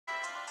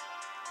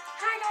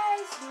Hi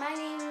guys, my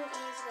name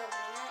is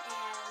Galena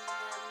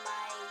and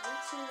my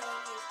YouTube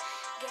name is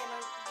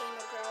Gamer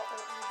Girl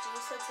OMG.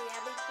 So today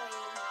I'll be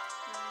playing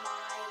My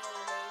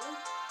Little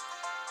Baby.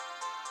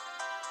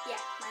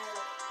 Yeah, My Little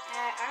Baby.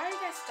 I already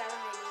got started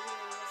on my baby and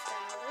I'm gonna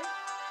start over.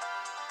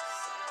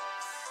 So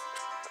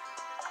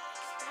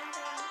let's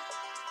start out.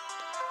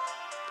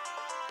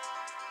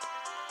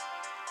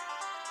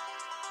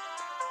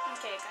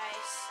 Okay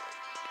guys,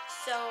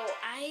 so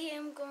I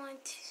am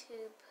going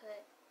to put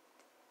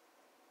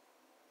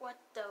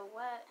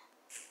what?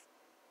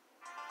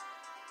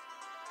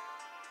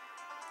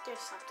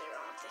 There's something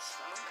wrong with this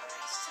phone,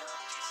 guys, so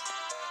just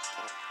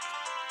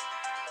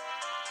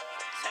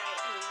sorry,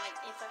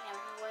 if I am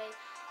in the way.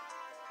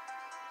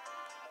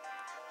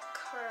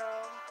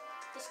 Curl.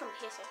 This is gonna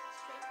be his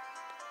straight.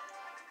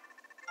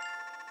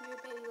 Your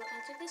baby will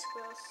enter this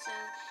world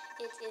soon.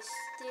 It is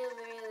still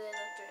very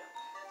little through.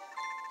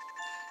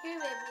 Your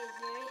baby is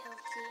very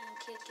healthy and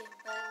kicking,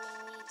 but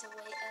we need to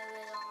wait a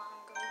little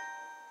longer.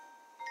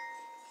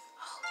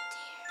 Oh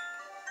dear.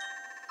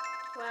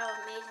 Wow,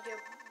 amazing.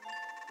 Your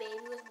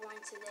baby was born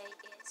today.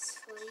 It's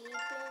sleeping in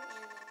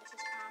the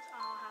Mrs. Pounds.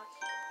 Oh, how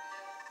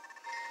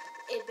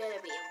cute. It better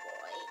be a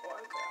boy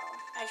or a girl.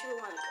 I actually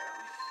want a girl.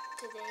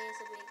 Today is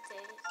a big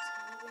day. It's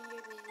time to bring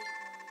your baby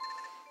home.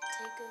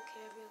 Take good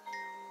care of your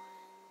little one.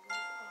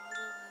 With all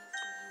the love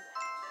you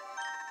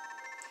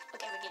have.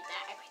 Okay, forget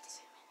that. I read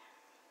this.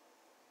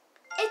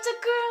 It's a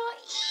girl!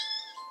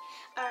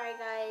 Alright,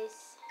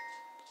 guys.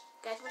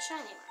 Guys, what's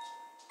your name?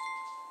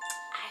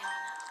 I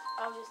don't know.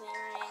 I'll just name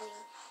her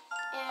Annie.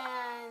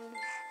 And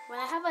when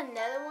I have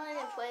another one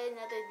and play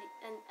another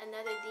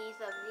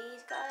these of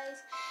these,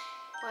 guys,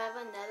 when I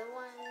have another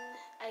one,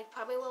 I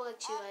probably will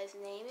let you guys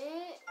name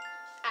it.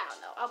 I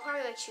don't know. I'll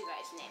probably let you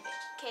guys name it,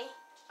 okay?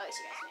 I'll let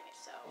you guys name it,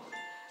 so.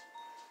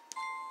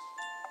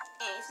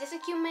 And is this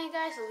a cute name,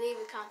 guys? Leave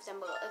your comments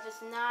down below. If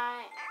it's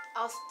not,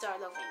 I'll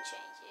start over and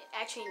change it.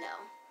 Actually, no.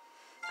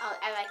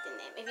 I like the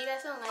name. If you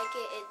guys don't like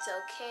it, it's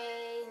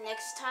okay.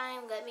 Next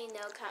time, let me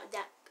know.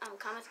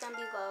 Comments down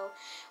below.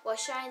 What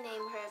should I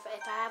name her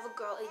if I have a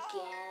girl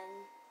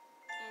again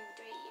in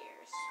 3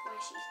 years? When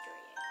she's 3,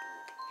 I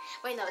think.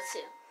 Wait, no, it's 2.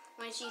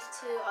 When she's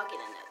 2, I'll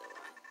get another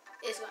one.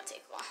 It's gonna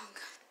take long.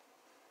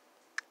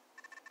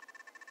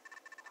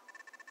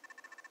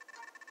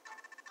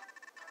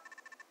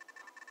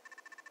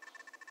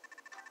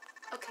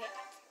 Okay.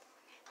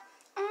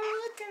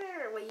 Oh, look at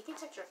her. Wait, you can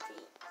touch her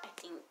feet, I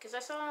think. Because I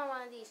saw on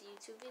one of these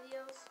YouTube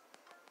videos.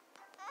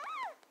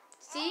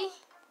 See?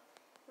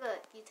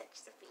 Look, you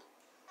touched her feet.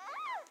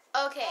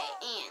 Okay,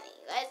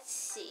 Annie. Let's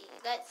see.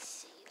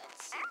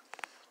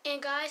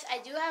 And guys, I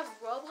do have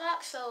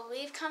Roblox, so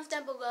leave comments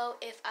down below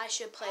if I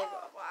should play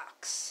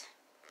Roblox.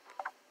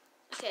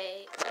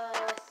 Okay,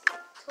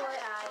 toy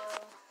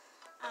aisle.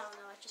 I don't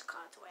know, I just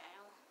call it toy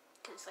aisle.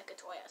 Because it's like a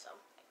toy or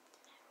something.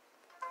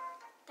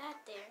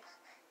 That there.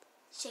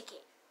 Shake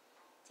it.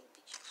 Take a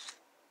picture.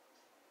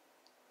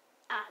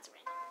 Ah, it's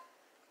random.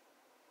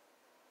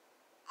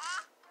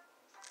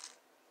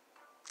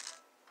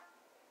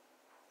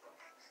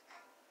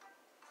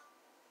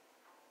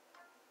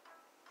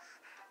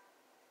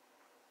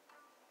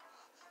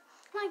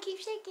 Come on, keep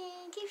shaking,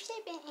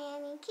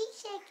 Annie. Keep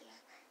shaking.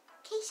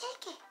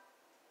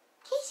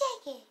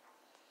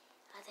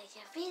 I'll take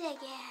your feet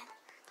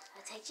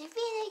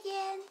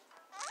again.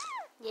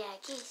 Yeah,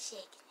 keep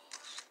shaking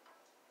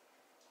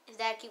it. Is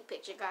that a cute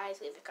picture,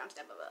 guys? Leave your comments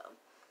down below.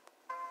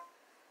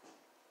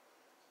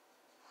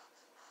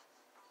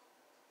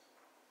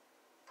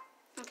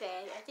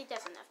 Okay, I think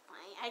that's enough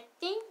playing. I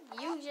think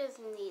you just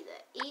need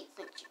to eat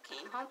since you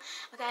came home.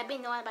 Okay, I've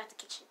been knowing about the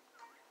kitchen.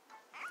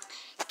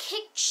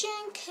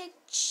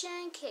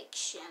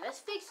 Kitchen. Let's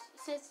fix,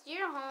 since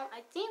you're home,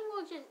 I think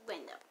we'll just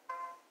window.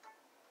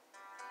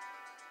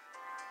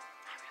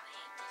 I really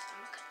hate this. I'm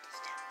gonna cut this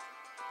down.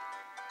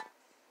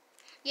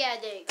 Yeah,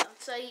 there you go.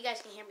 So you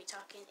guys can hear me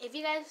talking. If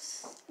you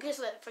guys,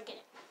 just forget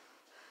it.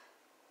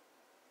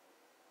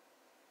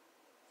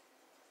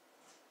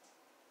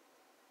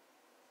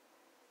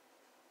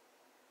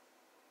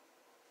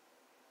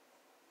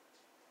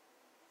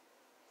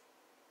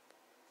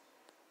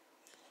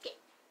 Okay.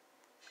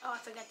 Oh, I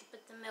forgot to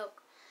put the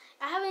milk.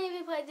 I haven't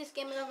even played this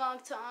game in a long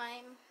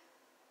time.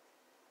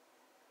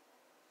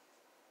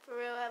 For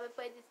real, I haven't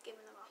played this game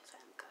in a long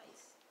time,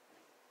 guys.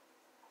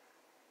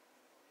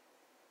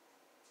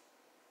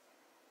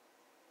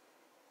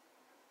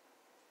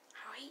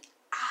 Hurry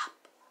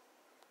up.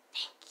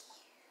 Thank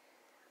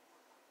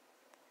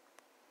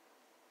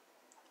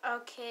you.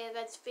 Okay,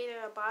 let's feed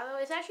her a bottle.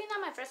 It's actually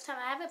not my first time.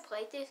 I haven't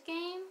played this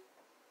game.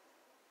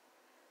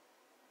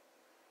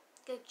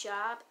 Good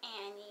job,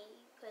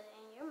 Annie. Put it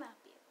in your mouth.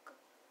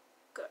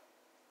 Good.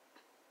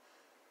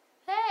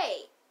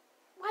 Hey,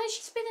 why did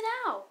she spit it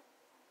out?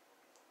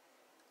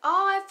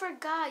 Oh, I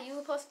forgot. You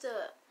were supposed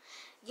to.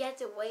 You had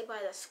to wait by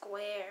the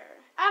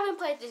square. I haven't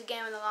played this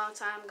game in a long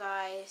time,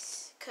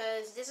 guys.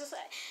 Cause this is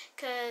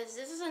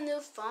a new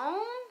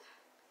phone.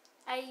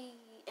 I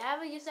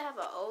used to have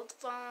an old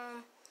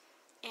phone,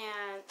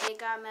 and it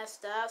got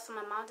messed up. So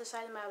my mom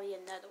decided to buy me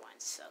another one.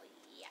 So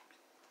yeah.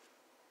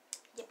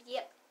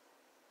 Yep.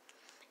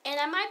 And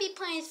I might be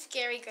playing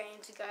scary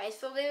games, guys.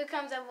 So leave a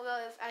comment down below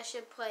if I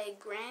should play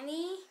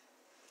Granny.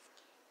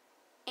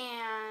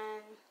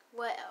 And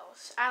what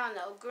else? I don't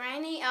know.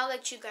 Granny, I'll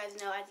let you guys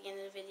know at the end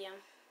of the video.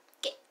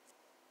 Okay.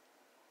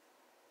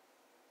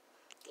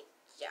 Good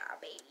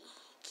job,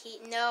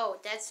 baby. No,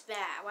 that's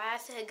bad. Why I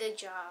said good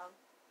job?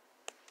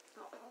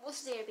 Oh,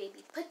 what's there,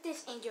 baby? Put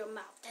this in your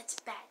mouth. That's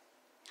bad.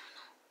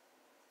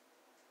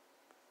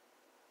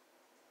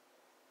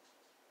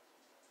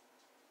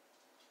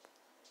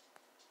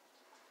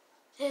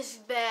 This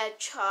bad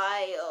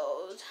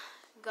child.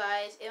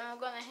 Guys, am I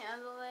gonna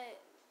handle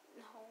it?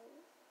 No.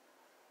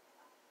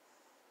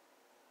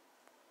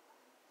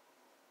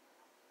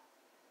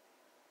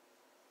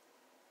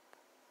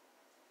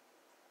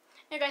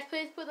 Hey guys,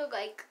 please put a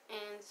like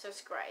and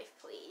subscribe,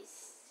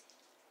 please.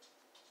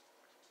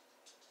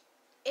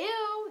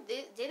 Ew,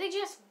 did it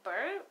just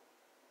burp?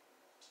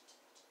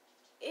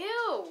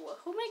 Ew,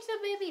 who makes a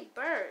baby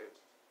burp?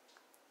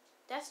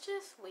 That's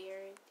just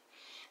weird.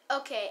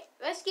 Okay,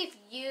 let's give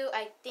you,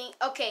 I think,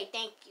 okay,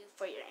 thank you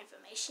for your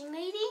information,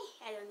 lady.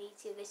 I don't need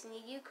to listen to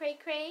you, cray.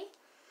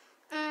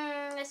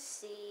 Let's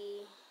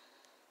see.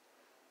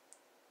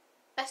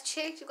 Let's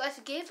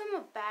give him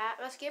a bath,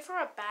 let's give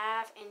her a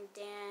bath and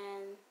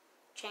then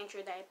change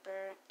her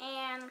diaper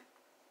and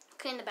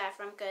clean the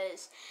bathroom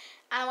because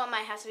I don't want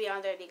my house to be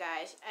all dirty,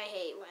 guys. I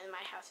hate when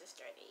my house is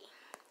dirty.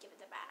 Give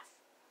it a bath.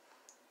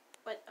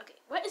 What, okay,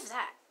 what is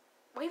that?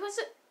 What are you supposed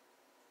to,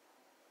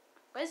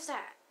 what is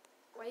that?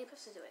 What are you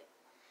supposed to do it?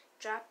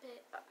 Drop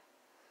it. Oh.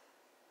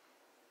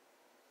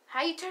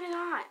 How you turn it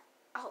on?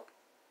 Oh.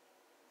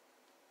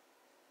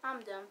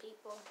 I'm dumb,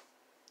 people.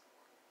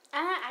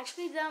 I'm not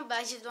actually dumb, but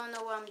I just don't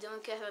know what I'm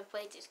doing because I haven't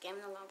played this game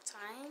in a long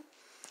time.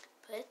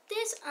 Put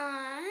this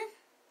on.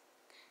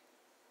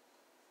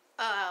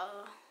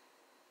 Oh.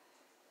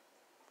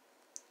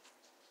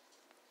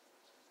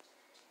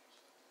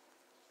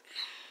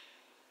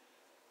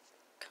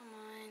 Come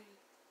on.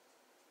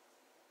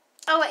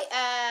 Oh, wait.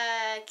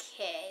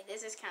 Okay.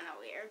 This is kind of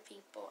weird,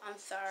 people. I'm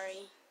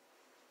sorry.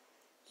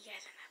 You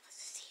guys are not supposed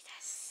to see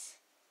this.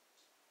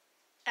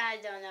 I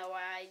don't know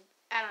why.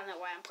 I don't know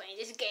why I'm playing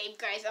this game,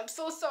 guys. I'm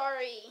so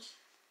sorry.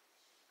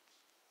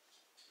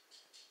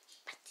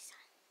 Put this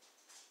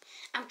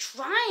on. I'm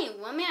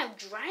trying, woman. I'm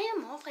drying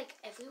them off like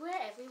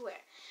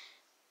everywhere.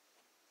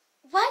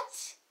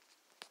 What?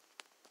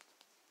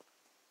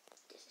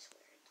 This is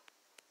weird.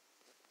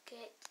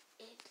 Get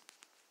it.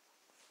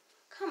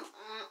 Come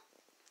on.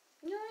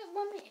 You know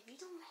what, woman? If you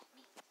don't let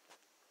me,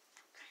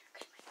 I'm trying to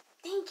get my.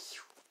 Thank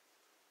you.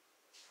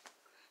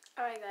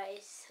 All right,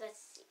 guys.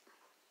 Let's see.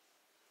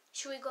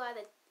 Should we go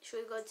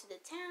to the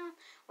town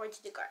or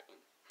to the garden?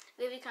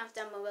 Leave your comments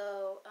down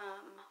below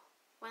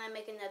when I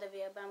make another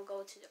video, but I'm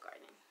going to the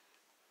garden.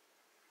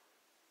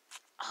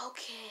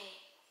 Okay.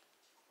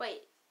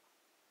 Wait.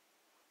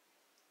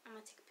 I'm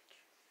gonna take a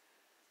picture.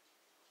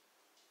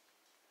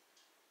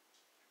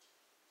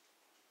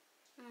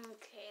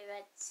 Okay,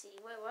 let's see.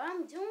 Wait, what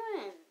I'm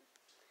doing?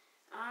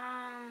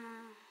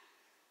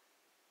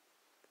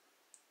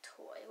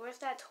 Toy. Where's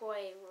that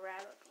toy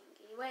rabbit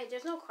thingy? Wait,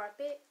 there's no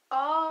carpet?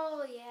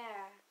 Oh,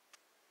 yeah.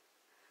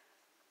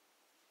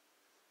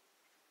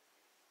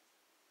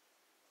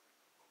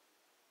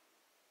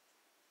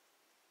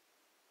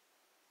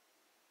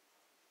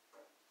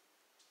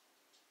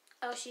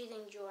 Oh, she's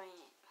enjoying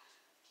it.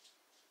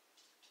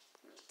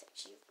 Let me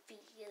touch your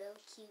feet, you little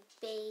cute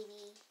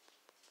baby.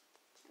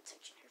 I'm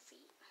touching her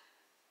feet.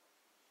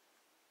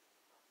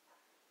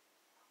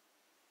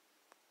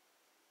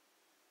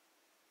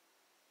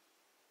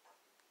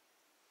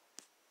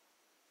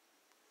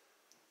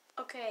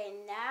 Okay,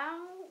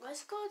 now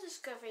let's go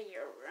discover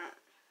your room.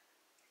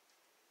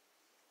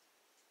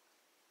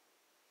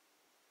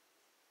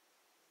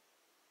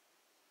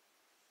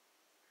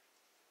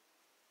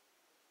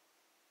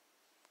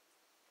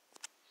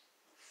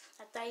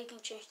 I thought you can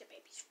change the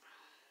baby's room.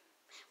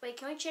 Wait,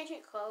 can we change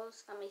your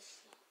clothes? Let me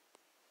see.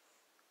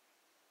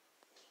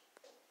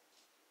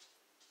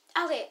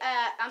 Okay,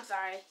 I'm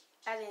sorry.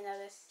 I didn't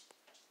notice.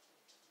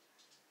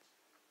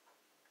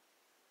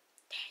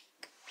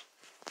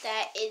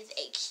 That is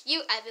a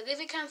cute. I believe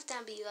it comes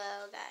down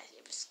below, guys.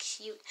 It was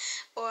cute.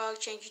 Or I'll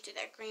change it to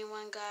that green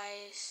one,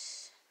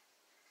 guys.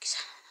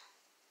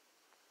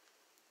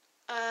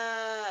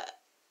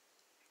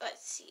 Let's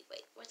see.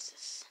 Wait, what's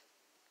this?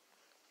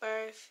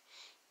 Birth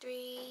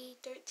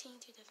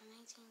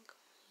 3/13/2019.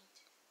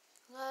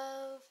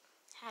 Love,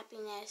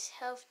 happiness,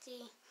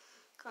 healthy,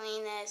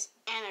 cleanness,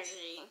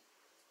 energy.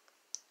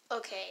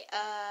 Okay,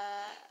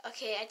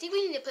 okay, I think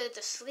we need to put it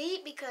to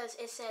sleep because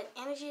it said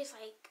energy is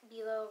like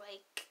below,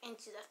 like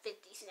into the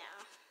 50s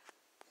now.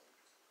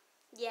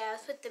 Yeah,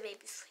 let's put the baby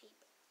to sleep.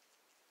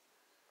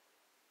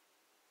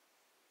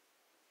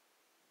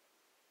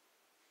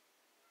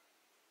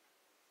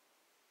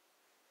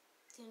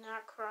 Do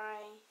not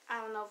cry.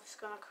 I don't know if it's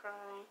gonna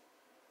cry.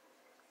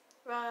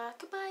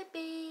 Rock-a-bye,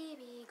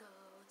 baby, go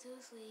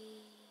to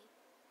sleep.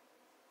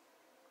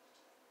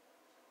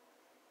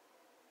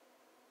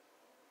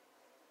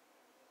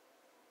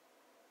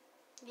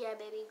 Yeah,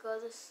 baby, go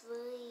to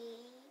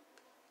sleep.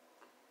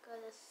 Go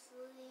to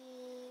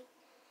sleep.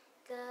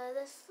 Go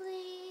to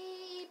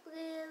sleep,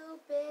 little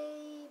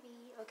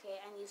baby. Okay,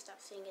 I need to stop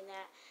singing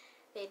that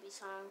baby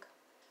song.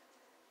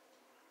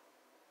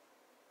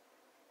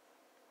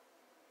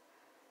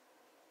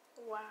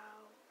 Wow.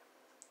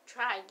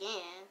 Try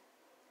again.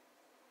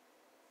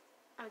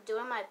 I'm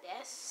doing my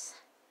best,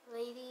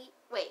 lady.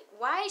 Wait,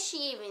 why is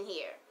she even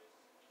here?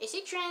 Is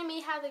she training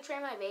me how to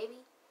train my baby?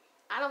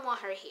 I don't want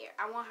her here.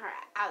 I want her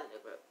out of the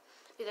group.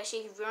 Because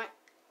she's ruined.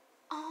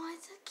 Oh,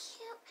 it's so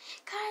cute.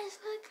 Guys,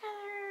 look at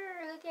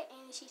her. Look at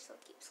Annie. She's so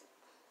cute.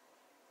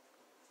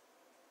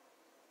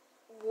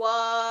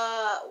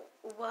 What?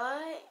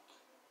 What?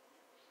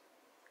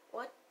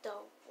 What the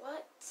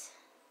what?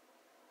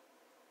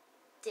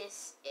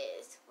 This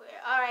is weird.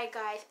 Alright,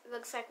 guys.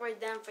 Looks like we're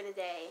done for the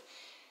day.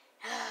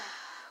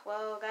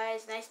 Well,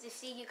 guys, nice to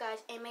see you guys.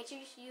 And make sure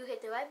you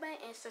hit the like button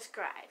and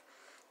subscribe.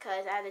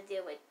 Because I have to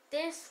deal with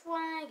this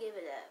one.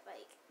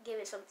 Give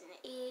it something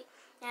to eat.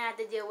 And I have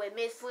to deal with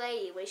Miss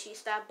Lady when she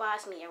stopped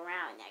bossing me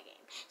around in that game.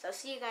 So,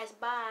 see you guys.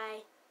 Bye.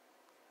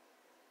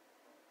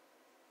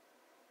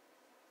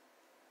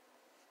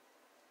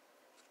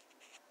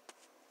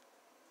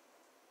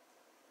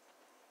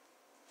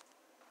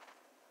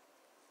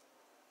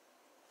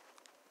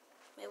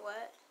 Wait,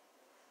 what?